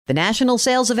The national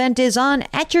sales event is on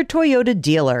at your Toyota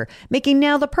dealer, making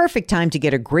now the perfect time to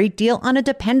get a great deal on a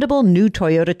dependable new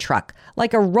Toyota truck,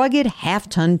 like a rugged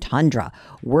half-ton Tundra.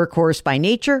 Workhorse by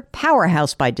nature,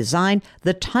 powerhouse by design,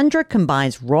 the Tundra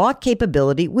combines raw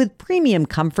capability with premium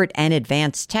comfort and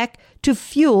advanced tech to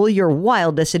fuel your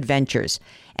wildest adventures.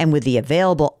 And with the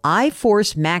available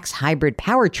iForce Max hybrid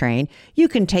powertrain, you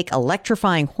can take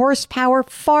electrifying horsepower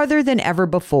farther than ever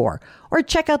before. Or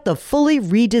check out the fully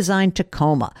redesigned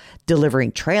Tacoma,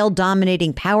 delivering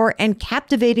trail-dominating power and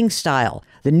captivating style.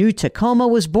 The new Tacoma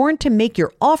was born to make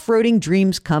your off-roading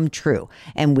dreams come true.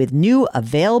 And with new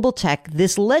available tech,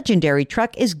 this legendary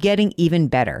truck is getting even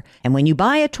better. And when you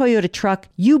buy a Toyota truck,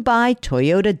 you buy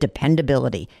Toyota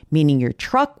dependability, meaning your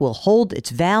truck will hold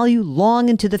its value long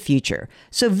into the future.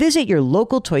 So visit your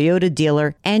local Toyota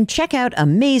dealer and check out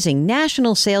amazing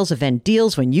national sales event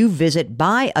deals when you visit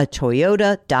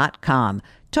buyatoyota.com.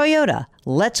 Toyota,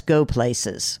 let's go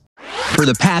places. For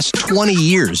the past 20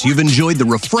 years, you've enjoyed the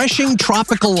refreshing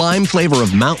tropical lime flavor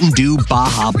of Mountain Dew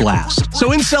Baja Blast.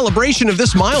 So in celebration of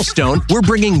this milestone, we're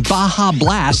bringing Baja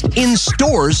Blast in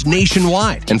stores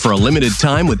nationwide. And for a limited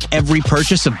time, with every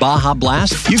purchase of Baja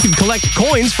Blast, you can collect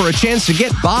coins for a chance to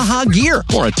get Baja gear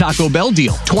or a Taco Bell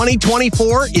deal.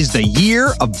 2024 is the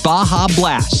year of Baja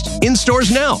Blast. In stores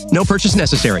now. No purchase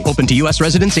necessary. Open to U.S.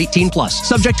 residents 18 plus.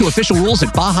 Subject to official rules at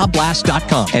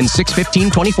BajaBlast.com and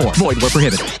 6/15/24. Void where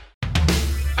prohibited.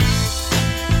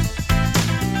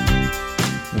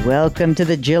 Welcome to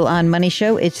the Jill on Money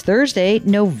Show. It's Thursday,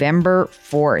 November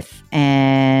 4th.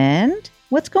 And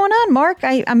what's going on, Mark?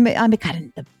 I'm kind of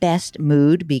in the best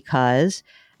mood because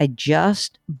I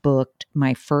just booked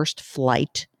my first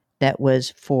flight that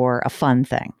was for a fun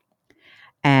thing.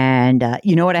 And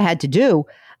you know what I had to do?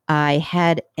 I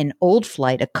had an old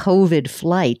flight, a COVID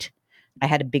flight. I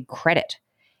had a big credit.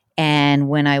 And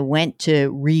when I went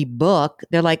to rebook,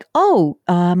 they're like,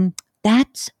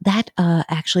 that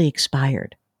actually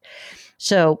expired.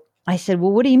 So I said,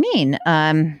 well, what do you mean?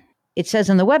 It says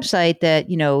on the website that,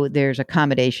 there's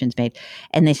accommodations made.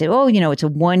 And they said, it's a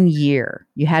 1 year.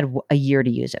 You had a year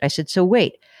to use it. I said, so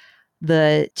wait,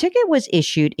 the ticket was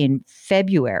issued in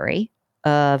February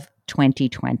of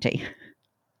 2020.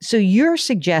 So you're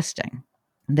suggesting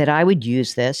that I would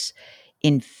use this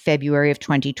in February of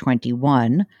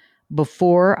 2021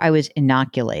 before I was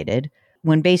inoculated,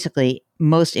 when basically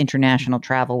most international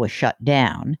travel was shut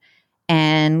down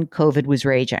and COVID was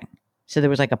raging. So there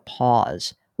was like a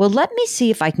pause. Well, let me see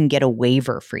if I can get a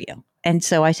waiver for you. And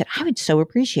so I said, I would so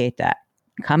appreciate that.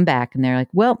 Come back. And they're like,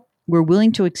 well, we're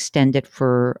willing to extend it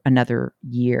for another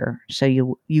year. So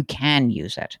you can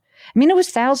use it. I mean, it was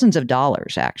thousands of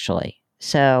dollars, actually.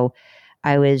 So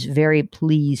I was very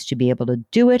pleased to be able to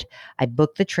do it. I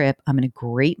booked the trip. I'm in a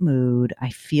great mood. I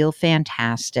feel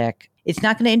fantastic. It's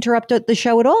not going to interrupt the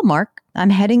show at all, Mark. I'm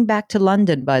heading back to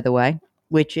London, by the way,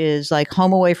 which is like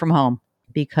home away from home,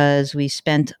 because we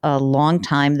spent a long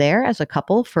time there as a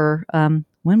couple for,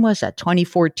 when was that?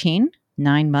 2014,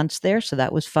 9 months there. So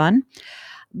that was fun.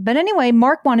 But anyway,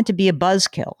 Mark wanted to be a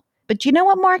buzzkill. But you know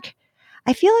what, Mark?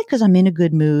 I feel like because I'm in a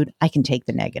good mood, I can take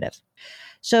the negative.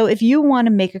 So if you want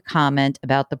to make a comment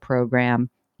about the program,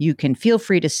 you can feel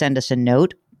free to send us a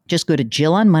note. Just go to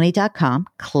jillonmoney.com,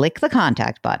 click the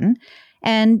contact button,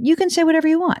 and you can say whatever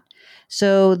you want.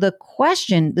 So the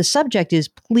subject is,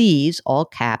 please, all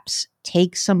caps,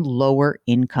 take some lower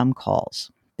income calls.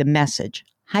 The message,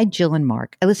 hi, Jill and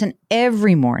Mark. I listen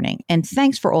every morning, and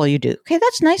thanks for all you do. Okay,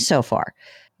 that's nice so far.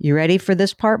 You ready for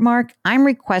this part, Mark? I'm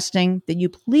requesting that you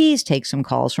please take some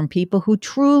calls from people who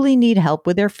truly need help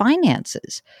with their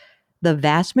finances. The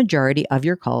vast majority of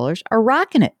your callers are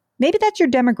rocking it. Maybe that's your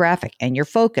demographic and your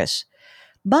focus.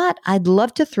 But I'd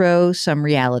love to throw some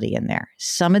reality in there.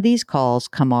 Some of these calls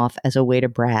come off as a way to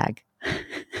brag.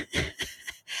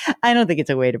 I don't think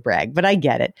it's a way to brag, but I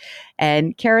get it.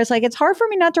 And Kara's like, it's hard for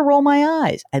me not to roll my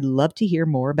eyes. I'd love to hear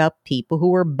more about people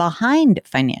who are behind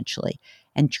financially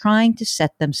and trying to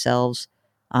set themselves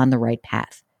on the right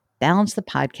path. Balance the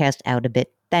podcast out a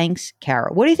bit. Thanks,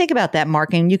 Kara. What do you think about that,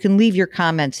 Mark? And you can leave your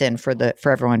comments in for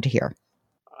everyone to hear.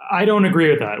 I don't agree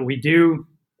with that. We do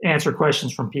answer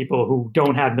questions from people who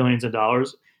don't have millions of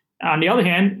dollars. On the other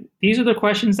hand, these are the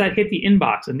questions that hit the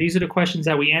inbox, and these are the questions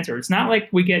that we answer. It's not like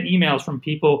we get emails from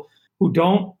people who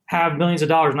don't have millions of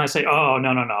dollars, and I say, oh,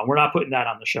 no, we're not putting that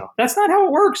on the show. That's not how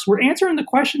it works. We're answering the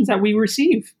questions that we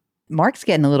receive. Mark's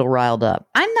getting a little riled up.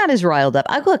 I'm not as riled up.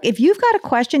 Look, if you've got a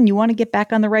question, you want to get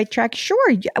back on the right track,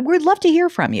 sure, we'd love to hear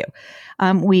from you.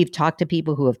 We've talked to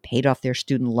people who have paid off their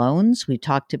student loans.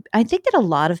 I think that a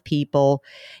lot of people,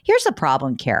 here's the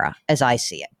problem, Kara, as I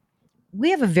see it. We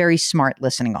have a very smart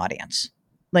listening audience,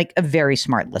 like a very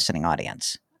smart listening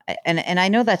audience. and I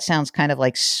know that sounds kind of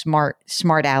like smart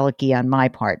alecky on my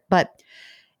part, but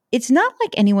it's not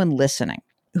like anyone listening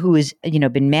who has,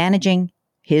 been managing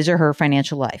his or her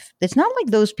financial life. It's not like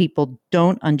those people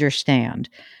don't understand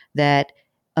that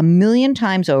a million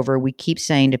times over, we keep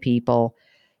saying to people,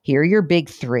 here are your big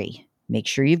three. Make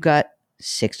sure you've got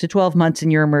 6 to 12 months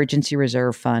in your emergency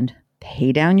reserve fund.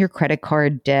 Pay down your credit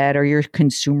card debt or your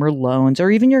consumer loans or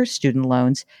even your student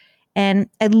loans, and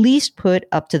at least put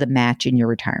up to the match in your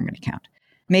retirement account.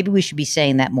 Maybe we should be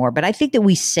saying that more, but I think that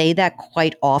we say that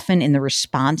quite often in the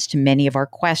response to many of our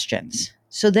questions.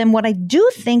 So then what I do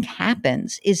think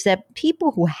happens is that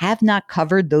people who have not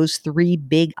covered those three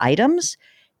big items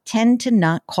tend to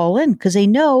not call in because they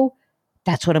know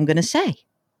that's what I'm going to say.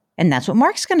 And that's what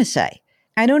Mark's going to say.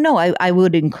 I don't know. I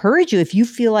would encourage you, if you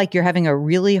feel like you're having a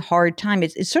really hard time,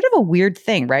 it's sort of a weird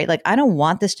thing, right? Like, I don't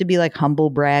want this to be like humble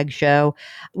brag show.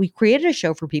 We created a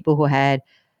show for people who had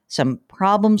some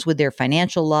problems with their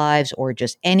financial lives or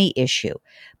just any issue.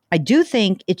 I do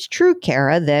think it's true,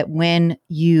 Kara, that when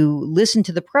you listen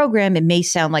to the program, it may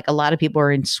sound like a lot of people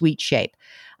are in sweet shape.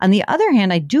 On the other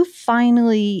hand, I do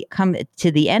finally come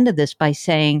to the end of this by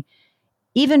saying,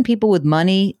 even people with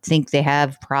money think they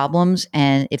have problems.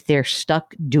 And if they're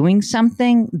stuck doing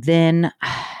something, then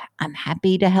I'm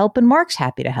happy to help and Mark's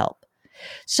happy to help.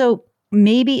 So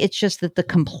maybe it's just that the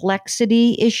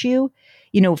complexity issue,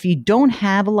 if you don't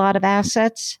have a lot of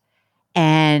assets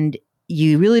and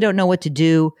you really don't know what to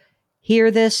do,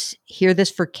 hear this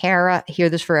for Kara, hear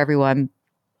this for everyone.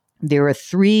 There are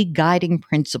 3 guiding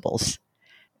principles.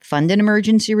 Fund an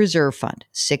emergency reserve fund,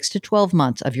 6 to 12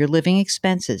 months of your living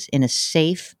expenses in a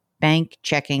safe bank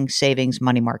checking savings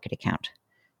money market account.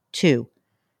 2,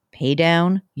 pay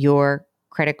down your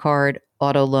credit card,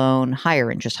 auto loan,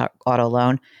 higher interest auto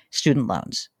loan, student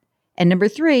loans. And number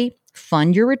 3,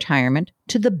 fund your retirement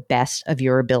to the best of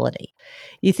your ability.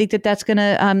 You think that that's going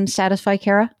to satisfy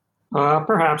Kara?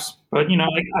 Perhaps, but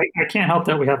I can't help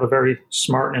that we have a very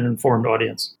smart and informed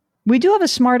audience. We do have a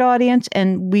smart audience,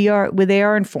 and they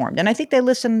are informed. And I think they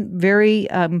listen very,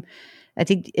 I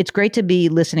think it's great to be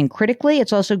listening critically.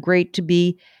 It's also great to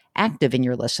be active in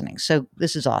your listening. So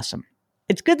this is awesome.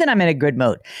 It's good that I'm in a good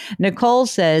mood. Nicole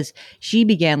says she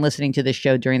began listening to the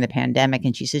show during the pandemic,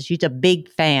 and she says she's a big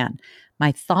fan.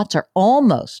 My thoughts are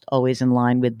almost always in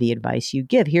line with the advice you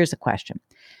give. Here's a question.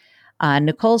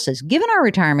 Nicole says, given our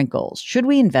retirement goals, should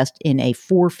we invest in a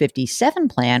 457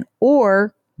 plan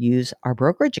or use our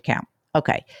brokerage account?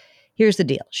 Okay, here's the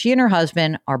deal. She and her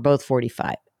husband are both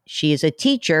 45. She is a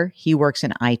teacher. He works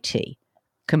in IT.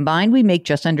 Combined, we make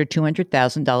just under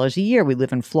 $200,000 a year. We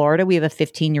live in Florida. We have a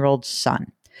 15-year-old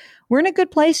son. We're in a good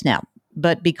place now.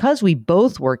 But because we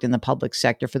both worked in the public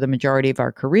sector for the majority of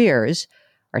our careers,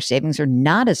 our savings are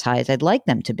not as high as I'd like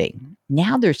them to be.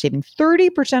 Now they're saving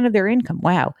 30% of their income.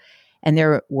 Wow. And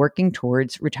they're working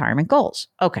towards retirement goals.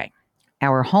 Okay.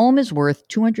 Our home is worth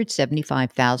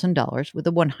 $275,000 with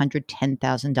a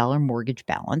 $110,000 mortgage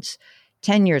balance,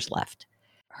 10 years left.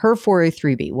 Her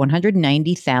 403B,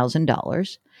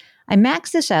 $190,000. I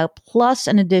maxed this out plus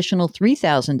an additional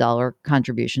 $3,000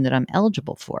 contribution that I'm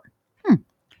eligible for.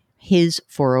 His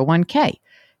 401k,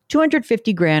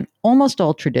 $250,000, almost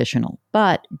all traditional,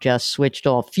 but just switched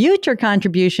all future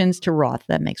contributions to Roth.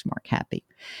 That makes Mark happy.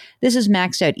 This is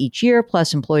maxed out each year,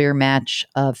 plus employer match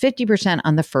of 50%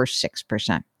 on the first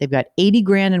 6%. They've got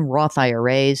 $80,000 in Roth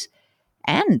IRAs,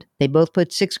 and they both put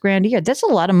 $6,000 a year. That's a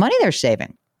lot of money they're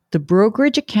saving. The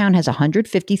brokerage account has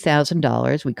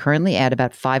 $150,000. We currently add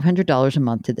about $500 a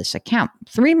month to this account.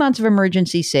 3 months of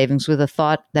emergency savings with a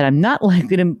thought that I'm not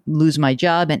likely to lose my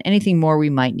job, and anything more we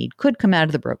might need could come out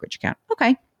of the brokerage account.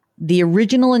 Okay. The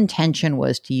original intention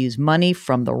was to use money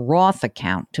from the Roth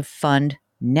account to fund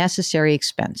necessary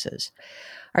expenses.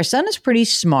 Our son is pretty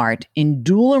smart in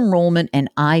dual enrollment and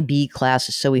IB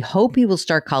classes, so we hope he will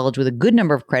start college with a good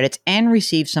number of credits and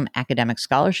receive some academic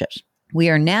scholarships. We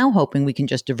are now hoping we can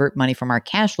just divert money from our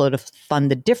cash flow to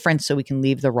fund the difference so we can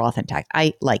leave the Roth intact.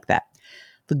 I like that.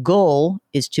 The goal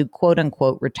is to quote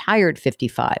unquote retire at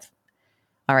 55.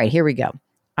 All right, here we go.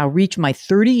 I'll reach my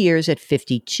 30 years at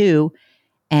 52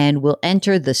 and will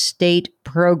enter the state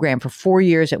program for 4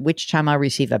 years, at which time I'll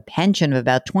receive a pension of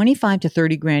about $25,000 to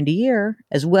 $30,000 a year,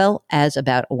 as well as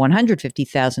about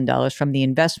 $150,000 from the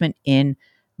investment in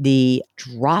the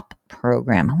DROP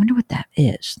program. I wonder what that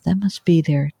is. That must be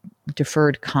their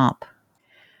deferred comp.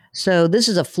 So this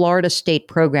is a Florida state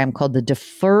program called the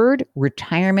Deferred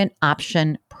Retirement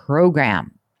Option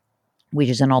Program, which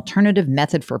is an alternative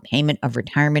method for payment of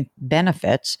retirement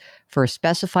benefits for a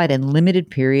specified and limited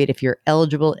period if you're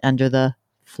eligible under the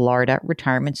Florida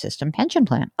Retirement System pension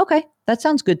plan. Okay, that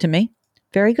sounds good to me.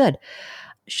 Very good.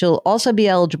 She'll also be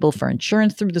eligible for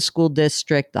insurance through the school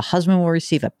district. The husband will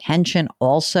receive a pension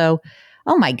also.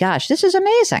 Oh my gosh, this is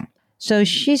amazing. So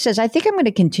she says, I think I'm going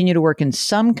to continue to work in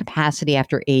some capacity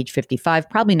after age 55,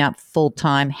 probably not full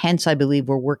time. Hence, I believe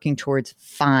we're working towards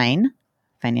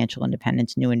financial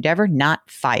independence, new endeavor, not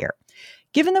FIRE.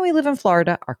 Given that we live in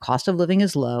Florida, our cost of living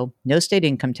is low, no state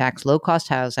income tax, low cost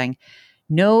housing,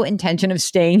 no intention of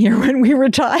staying here when we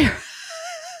retire.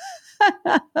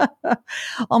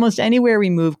 Almost anywhere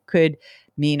we move could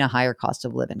mean a higher cost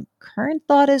of living. Current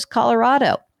thought is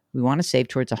Colorado. We want to save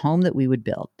towards a home that we would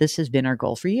build. This has been our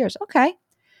goal for years. Okay.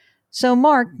 So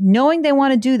Mark, knowing they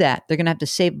want to do that, they're going to have to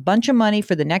save a bunch of money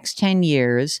for the next 10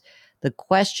 years. The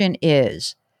question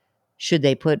is, should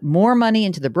they put more money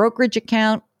into the brokerage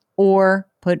account or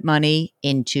put money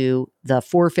into the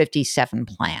 457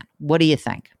 plan? What do you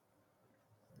think?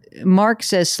 Mark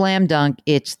says, slam dunk,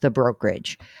 it's the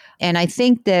brokerage. And I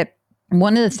think that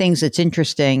one of the things that's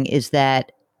interesting is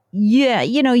that, yeah,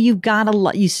 you've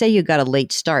got you say you got a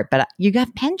late start, but you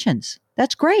got pensions.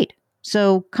 That's great.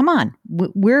 So come on,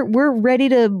 we're ready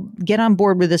to get on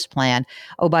board with this plan.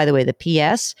 Oh, by the way, the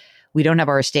PS, we don't have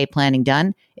our estate planning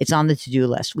done. It's on the to-do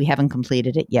list. We haven't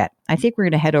completed it yet. I think we're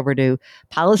going to head over to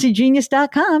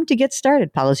policygenius.com to get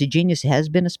started. Policy Genius has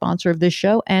been a sponsor of this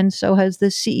show, and so has the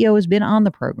CEO has been on the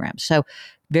program. So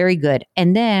very good.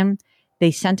 And then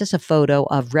they sent us a photo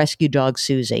of rescue dog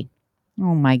Susie.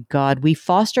 Oh my God. We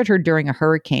fostered her during a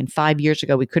hurricane 5 years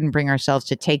ago. We couldn't bring ourselves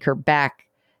to take her back.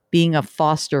 Being a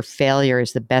foster failure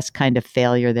is the best kind of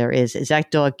failure there is. Is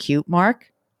that dog cute,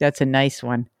 Mark? That's a nice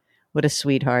one. What a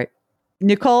sweetheart.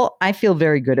 Nicole, I feel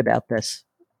very good about this.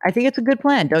 I think it's a good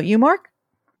plan. Don't you, Mark?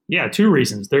 Yeah, two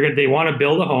reasons. They want to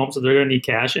build a home, so they're going to need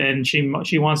cash. And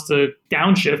she wants to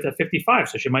downshift at 55,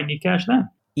 so she might need cash then.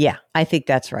 Yeah, I think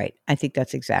that's right. I think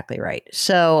that's exactly right.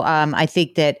 So I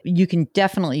think that you can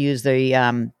definitely use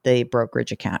the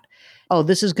brokerage account. Oh,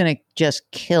 this is going to just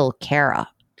kill Kara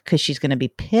because she's going to be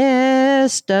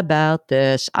pissed about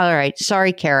this. All right.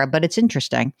 Sorry, Kara, but it's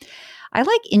interesting. I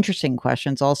like interesting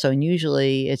questions also. And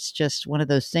usually it's just one of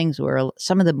those things where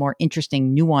some of the more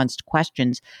interesting, nuanced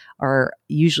questions are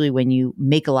usually when you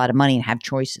make a lot of money and have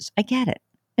choices. I get it.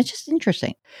 It's just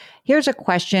interesting. Here's a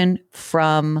question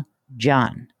from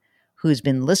John, who's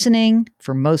been listening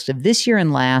for most of this year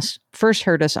and last. First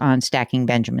heard us on Stacking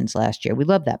Benjamins last year. We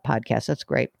love that podcast. That's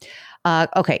great.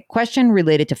 Okay, question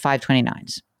related to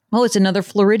 529s. Oh, it's another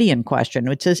Floridian question.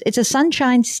 It says, it's a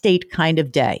sunshine state kind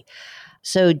of day.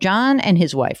 So John and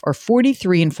his wife are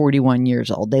 43 and 41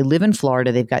 years old. They live in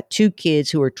Florida. They've got two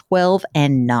kids who are 12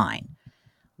 and 9.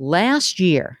 Last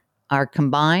year, our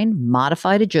combined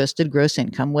modified adjusted gross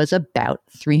income was about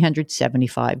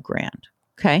 $375,000.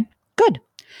 Okay, good.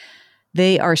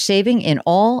 They are saving in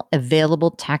all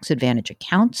available tax advantage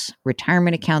accounts.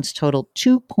 Retirement accounts total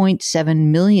 $2.7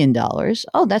 million.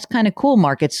 Oh, that's kind of cool,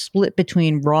 Mark. It's split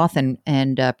between Roth and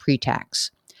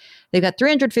pre-tax. They've got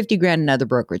 $350,000 in other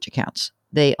brokerage accounts.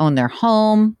 They own their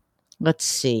home. Let's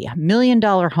see, $1 million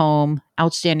home,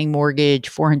 outstanding mortgage,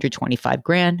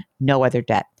 $425,000, no other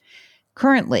debt.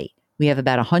 Currently, we have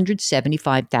about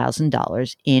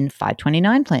 $175,000 in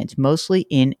 529 plans, mostly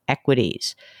in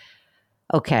equities.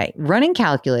 Okay, running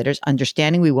calculators,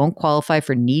 understanding we won't qualify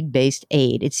for need-based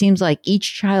aid. It seems like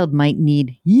each child might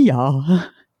need $250,000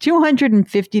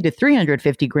 to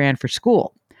 $350,000 for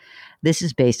school. This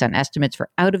is based on estimates for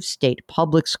out-of-state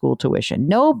public school tuition.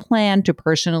 No plan to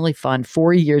personally fund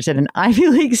 4 years at an Ivy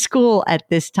League school at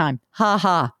this time. Ha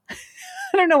ha.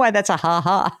 I don't know why that's a ha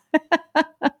ha.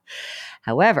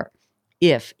 However,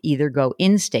 if either go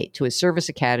in-state to a service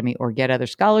academy or get other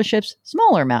scholarships,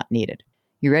 smaller amount needed.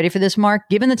 You ready for this, Mark?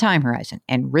 Given the time horizon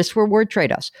and risk-reward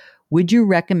trade-offs, would you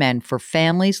recommend for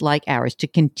families like ours to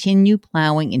continue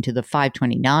plowing into the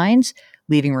 529s,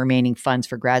 leaving remaining funds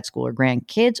for grad school or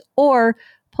grandkids, or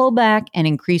pull back and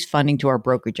increase funding to our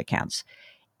brokerage accounts?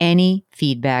 Any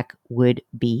feedback would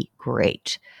be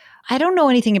great. I don't know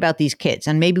anything about these kids,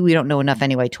 and maybe we don't know enough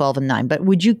anyway, 12 and 9, but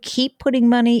would you keep putting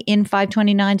money in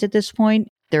 529s at this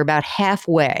point? They're about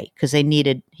halfway because they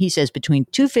needed, he says, between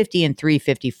 $250 and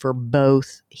 $350 for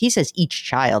both. He says each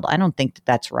child. I don't think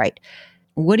that's right.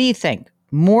 What do you think?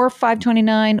 More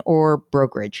 529 or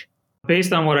brokerage?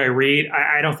 Based on what I read,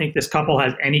 I don't think this couple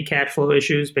has any cash flow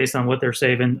issues based on what they're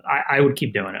saving. I would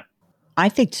keep doing it. I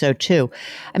think so too.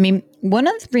 I mean, one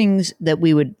of the things that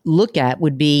we would look at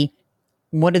would be,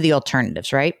 what are the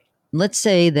alternatives, right? Let's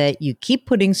say that you keep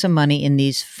putting some money in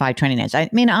these 529s. I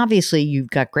mean, obviously, you've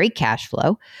got great cash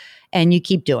flow and you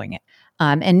keep doing it.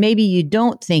 And maybe you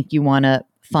don't think you want to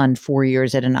fund 4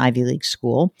 years at an Ivy League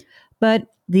school. But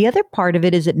the other part of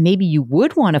it is that maybe you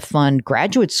would want to fund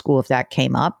graduate school if that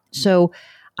came up. So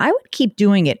I would keep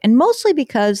doing it. And mostly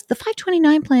because the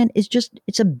 529 plan is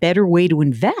it's a better way to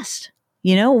invest.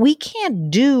 We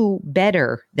can't do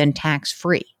better than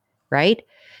tax-free, right?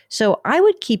 So I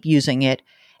would keep using it.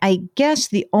 I guess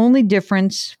the only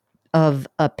difference of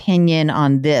opinion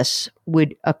on this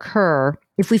would occur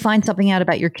if we find something out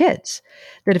about your kids,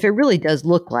 that if it really does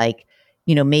look like,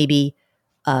 maybe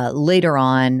later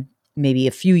on, maybe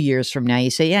a few years from now, you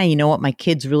say, yeah, you know what, my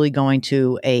kid's really going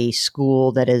to a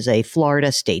school that is a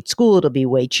Florida state school. It'll be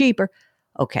way cheaper.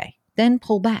 Okay, then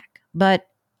pull back. But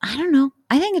I don't know.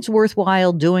 I think it's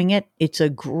worthwhile doing it. It's a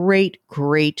great,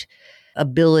 great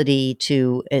ability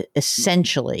to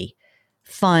essentially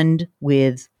fund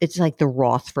with, it's like the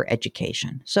Roth for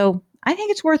education. So I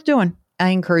think it's worth doing. I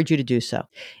encourage you to do so.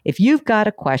 If you've got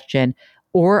a question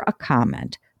or a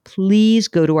comment, please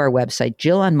go to our website,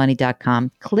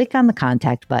 jillonmoney.com, click on the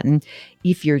contact button.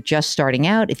 If you're just starting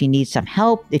out, if you need some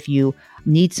help, if you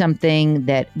need something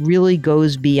that really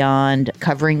goes beyond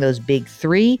covering those big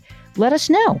three, let us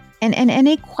know. And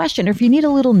a question, or if you need a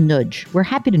little nudge, we're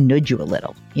happy to nudge you a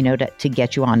little, to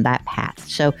get you on that path.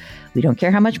 So we don't care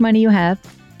how much money you have.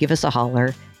 Give us a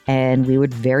holler, and we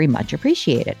would very much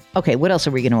appreciate it. Okay, what else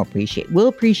are we going to appreciate? We'll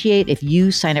appreciate if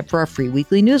you sign up for our free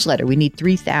weekly newsletter. We need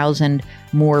 3,000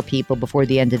 more people before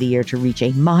the end of the year to reach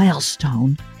a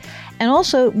milestone. And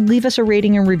also leave us a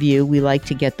rating and review. We like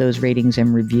to get those ratings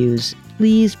and reviews.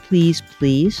 Please, please,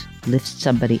 please lift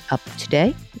somebody up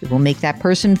today. It will make that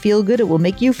person feel good. It will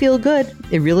make you feel good.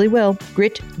 It really will.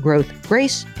 Grit, growth,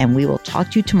 grace, and we will talk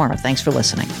to you tomorrow. Thanks for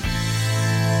listening.